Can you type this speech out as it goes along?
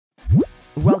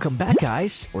Welcome back,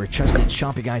 guys. We're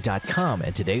TrustedShoppingGuide.com,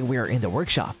 and today we are in the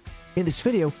workshop. In this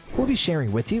video, we'll be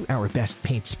sharing with you our best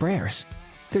paint sprayers.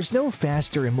 There's no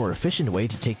faster and more efficient way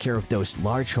to take care of those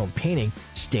large home painting,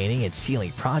 staining, and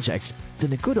sealing projects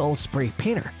than a good old spray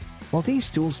painter. While these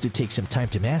tools do take some time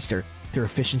to master, their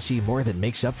efficiency more than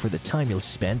makes up for the time you'll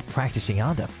spend practicing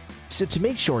on them. So to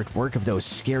make short work of those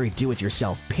scary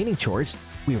do-it-yourself painting chores,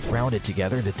 we've rounded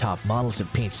together the top models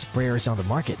of paint sprayers on the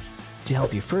market. To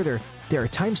help you further, there are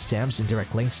timestamps and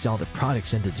direct links to all the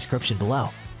products in the description below.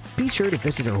 Be sure to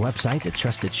visit our website at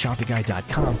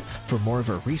TrustedShoppingGuide.com for more of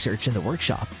our research in the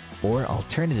workshop, or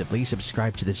alternatively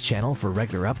subscribe to this channel for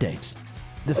regular updates.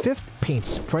 The fifth paint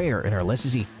sprayer in our list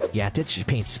is the YATTICH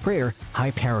Paint Sprayer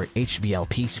High-Powered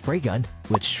HVLP Spray Gun,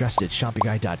 which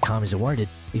TrustedShoppingGuide.com is awarded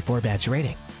a 4-badge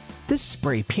rating. This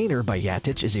spray painter by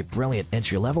YATTICH is a brilliant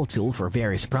entry-level tool for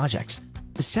various projects.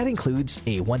 The set includes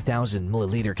a 1000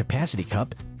 milliliter capacity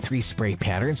cup, 3 spray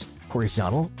patterns,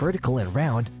 horizontal, vertical, and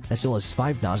round, as well as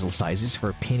 5 nozzle sizes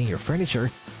for painting your furniture,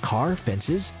 car,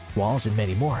 fences, walls, and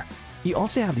many more. You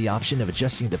also have the option of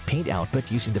adjusting the paint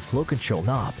output using the flow control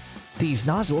knob. These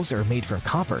nozzles are made from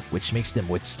copper, which makes them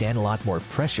withstand a lot more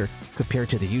pressure compared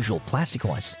to the usual plastic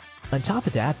ones. On top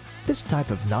of that, this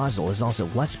type of nozzle is also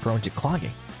less prone to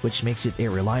clogging, which makes it a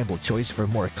reliable choice for a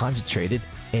more concentrated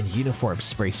and uniform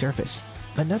spray surface.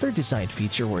 Another design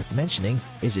feature worth mentioning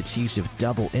is its use of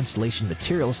double insulation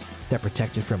materials that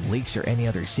protect it from leaks or any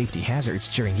other safety hazards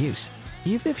during use,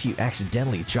 even if you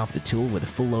accidentally drop the tool with a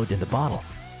full load in the bottle.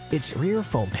 Its rear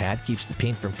foam pad keeps the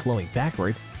paint from flowing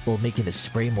backward while making the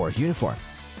spray more uniform.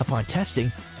 Upon testing,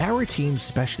 our team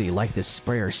especially liked the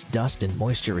sprayer's dust and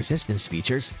moisture resistance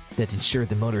features that ensure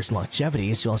the motor's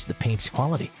longevity as well as the paint's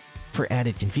quality. For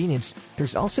added convenience,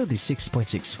 there's also the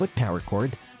 6.6-foot power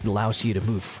cord that allows you to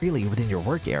move freely within your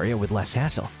work area with less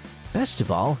hassle. Best of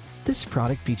all, this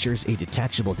product features a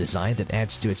detachable design that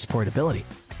adds to its portability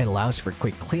and allows for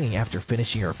quick cleaning after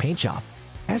finishing your paint job.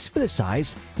 As for the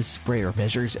size, the sprayer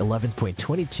measures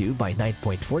 11.22 by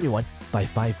 9.41 by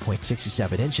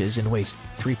 5.67 inches and weighs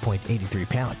 3.83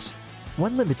 pounds.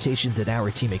 One limitation that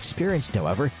our team experienced,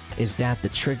 however, is that the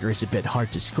trigger is a bit hard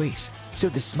to squeeze, so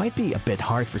this might be a bit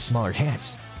hard for smaller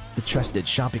hands. The Trusted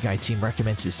Shopping Guide team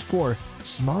recommends this for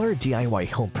smaller DIY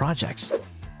home projects.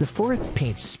 The fourth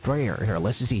paint sprayer in our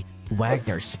list is the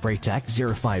Wagner Spraytech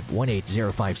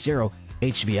 0518050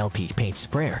 HVLP paint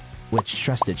sprayer, which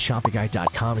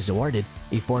TrustedShoppingGuide.com is awarded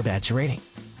a 4-badge rating.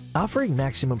 Offering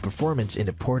maximum performance in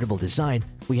a portable design,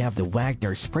 we have the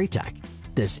Wagner Spraytech.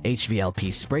 This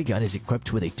HVLP spray gun is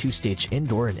equipped with a 2-stage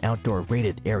indoor and outdoor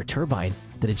rated air turbine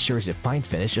that ensures a fine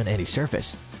finish on any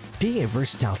surface. Being a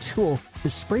versatile tool, the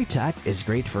Spraytech is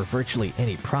great for virtually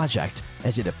any project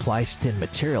as it applies thin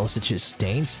materials such as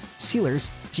stains,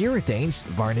 sealers, urethanes,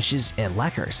 varnishes, and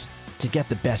lacquers. To get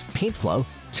the best paint flow,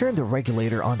 turn the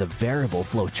regulator on the variable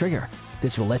flow trigger.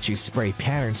 This will let you spray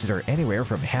patterns that are anywhere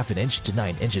from ½ inch to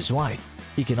 9 inches wide.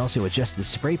 You can also adjust the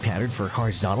spray pattern for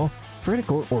horizontal,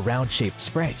 vertical, or round-shaped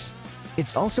sprays.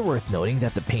 It's also worth noting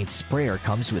that the paint sprayer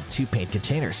comes with 2 paint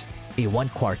containers, a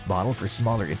 1-quart bottle for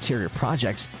smaller interior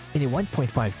projects and a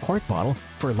 1.5-quart bottle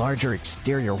for larger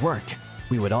exterior work.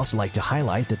 We would also like to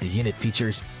highlight that the unit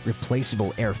features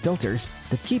replaceable air filters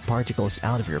that keep particles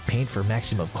out of your paint for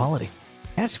maximum quality.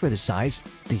 As for the size,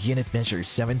 the unit measures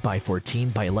 7 by 14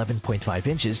 by 11.5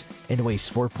 inches and weighs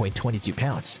 4.22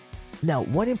 pounds. Now,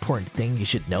 one important thing you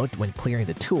should note when clearing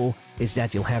the tool is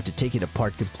that you'll have to take it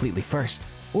apart completely first,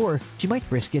 or you might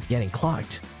risk it getting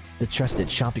clogged. The Trusted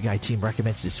Shopping Guide team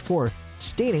recommends this for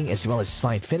staining as well as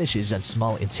fine finishes on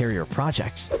small interior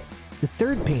projects. The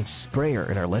third paint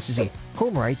sprayer in our list is a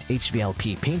HomeRight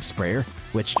HVLP paint sprayer,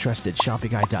 which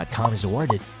TrustedShoppingGuide.com is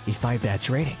awarded a 5-badge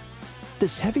rating.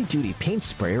 This heavy-duty paint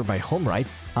sprayer by HomeRight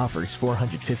offers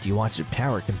 450 watts of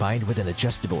power combined with an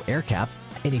adjustable air cap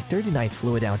and a 39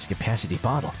 fluid-ounce capacity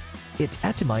bottle. It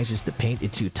atomizes the paint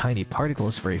into tiny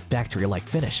particles for a factory-like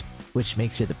finish, which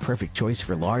makes it the perfect choice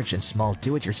for large and small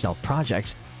do-it-yourself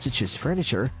projects such as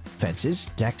furniture, fences,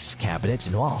 decks, cabinets,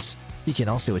 and walls. You can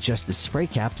also adjust the spray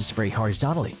cap to spray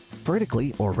horizontally,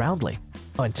 vertically, or roundly.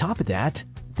 On top of that,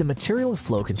 the material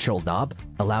flow control knob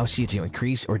allows you to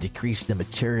increase or decrease the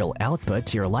material output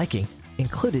to your liking.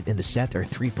 Included in the set are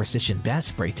 3 precision bass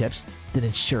spray tips that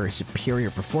ensure superior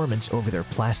performance over their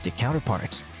plastic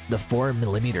counterparts. The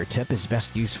 4mm tip is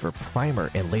best used for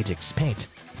primer and latex paint.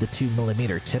 The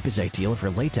 2mm tip is ideal for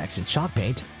latex and chalk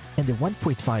paint, and the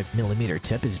 1.5mm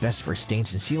tip is best for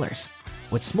stains and sealers.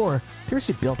 What's more, there's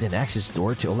a built-in access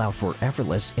door to allow for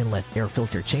effortless inlet air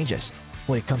filter changes.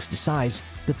 When it comes to size,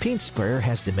 the paint sprayer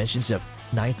has dimensions of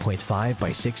 9.5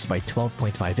 by 6 by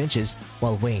 12.5 inches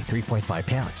while weighing 3.5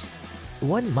 pounds.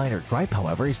 One minor gripe,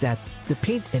 however, is that the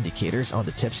paint indicators on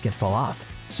the tips can fall off,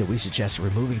 so we suggest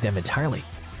removing them entirely.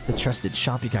 The trusted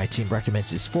Shopping Guide team recommends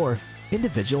this for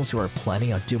individuals who are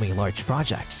planning on doing large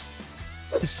projects.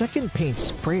 The second paint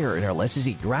sprayer in our list is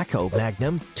a Graco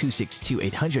Magnum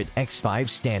 262-800 X5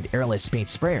 stand airless paint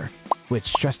sprayer,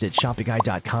 which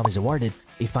TrustedShoppingGuide.com has awarded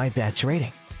a 5-batch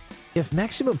rating. If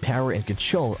maximum power and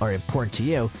control are important to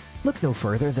you, look no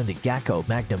further than the Graco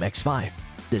Magnum X5.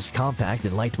 This compact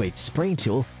and lightweight spraying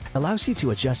tool allows you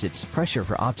to adjust its pressure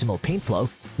for optimal paint flow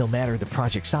no matter the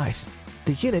project size.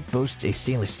 The unit boasts a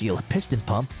stainless steel piston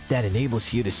pump that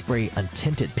enables you to spray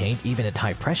untinted paint even at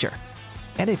high pressure.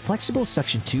 And a flexible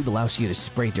suction tube allows you to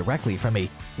spray directly from a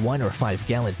 1 or 5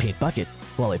 gallon paint bucket,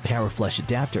 while a power flush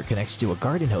adapter connects to a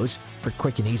garden hose for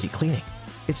quick and easy cleaning.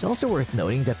 It's also worth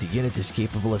noting that the unit is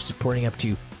capable of supporting up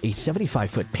to a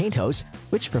 75-foot paint hose,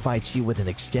 which provides you with an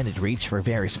extended reach for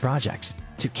various projects.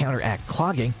 To counteract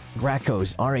clogging,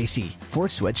 Graco's RAC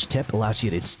 4-switch tip allows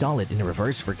you to install it in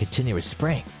reverse for continuous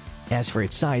spraying. As for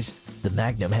its size, the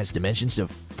Magnum has dimensions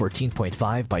of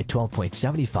 14.5 by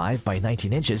 12.75 by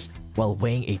 19 inches while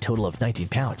weighing a total of 19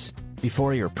 pounds.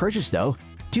 Before your purchase though,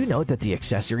 do note that the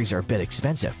accessories are a bit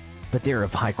expensive, but they are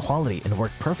of high quality and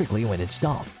work perfectly when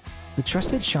installed. The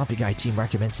Trusted Shopping Guide team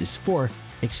recommends this for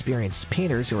experienced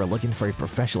painters who are looking for a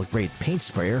professional-grade paint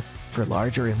sprayer for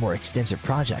larger and more extensive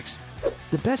projects.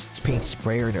 The best paint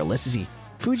sprayer in our list is the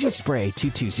Fuji Spray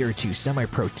 2202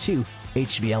 Semi-Pro 2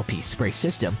 HVLP spray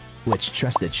system, which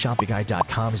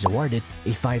TrustedShoppingGuide.com has awarded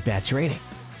a 5-batch rating.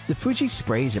 The Fuji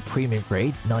Spray is a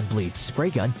premium-grade, non-bleed spray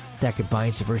gun that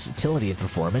combines versatility and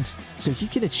performance so you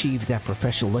can achieve that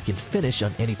professional look and finish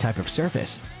on any type of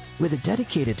surface. With a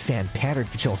dedicated fan pattern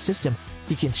control system,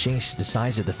 you can change the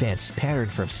size of the fan's pattern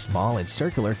from small and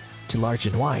circular to large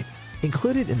and wide.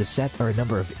 Included in the set are a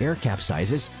number of air cap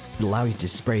sizes that allow you to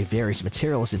spray various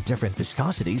materials in different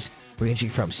viscosities,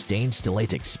 ranging from stains to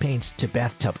latex paints to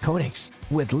bathtub coatings,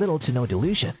 with little to no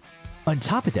dilution. On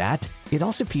top of that, it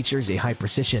also features a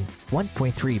high-precision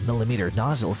 1.3mm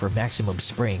nozzle for maximum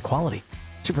spraying quality.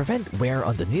 To prevent wear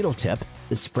on the needle tip,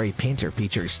 the spray painter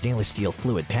features stainless steel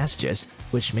fluid passages,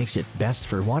 which makes it best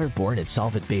for waterborne and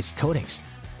solvent-based coatings.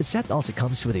 The set also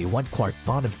comes with a 1-quart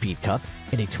bottom feed cup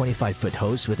and a 25-foot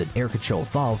hose with an air control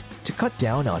valve to cut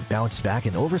down on bounce back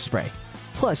and overspray.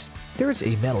 Plus, there is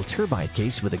a metal turbine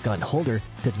case with a gun holder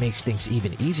that makes things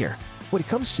even easier. When it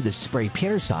comes to the spray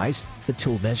painter size, the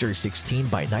tool measures 16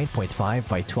 by 9.5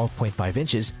 by 12.5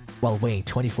 inches while weighing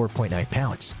 24.9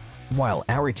 pounds. While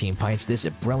our team finds this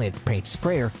a brilliant paint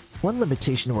sprayer, one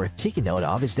limitation worth taking note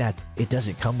of is that it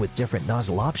doesn't come with different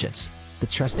nozzle options. The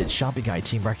Trusted Shopping Guide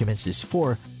team recommends this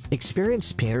for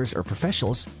experienced painters or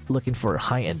professionals looking for a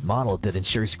high-end model that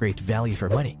ensures great value for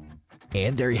money.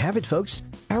 And there you have it, folks,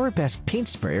 our best paint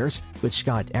sprayers, which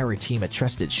got our team at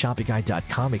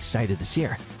TrustedShoppingGuide.com excited this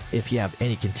year. If you have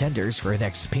any contenders for a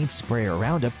next paint sprayer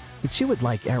roundup that you would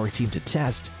like our team to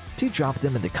test, do drop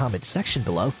them in the comments section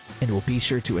below and we'll be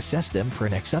sure to assess them for a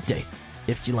next update.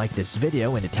 If you like this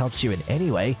video and it helps you in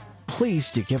any way,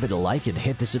 please do give it a like and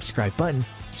hit the subscribe button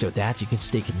so that you can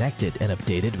stay connected and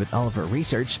updated with all of our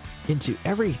research into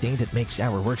everything that makes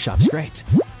our workshops great.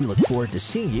 We look forward to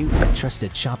seeing you at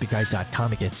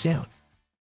TrustedShoppingGuide.com again soon.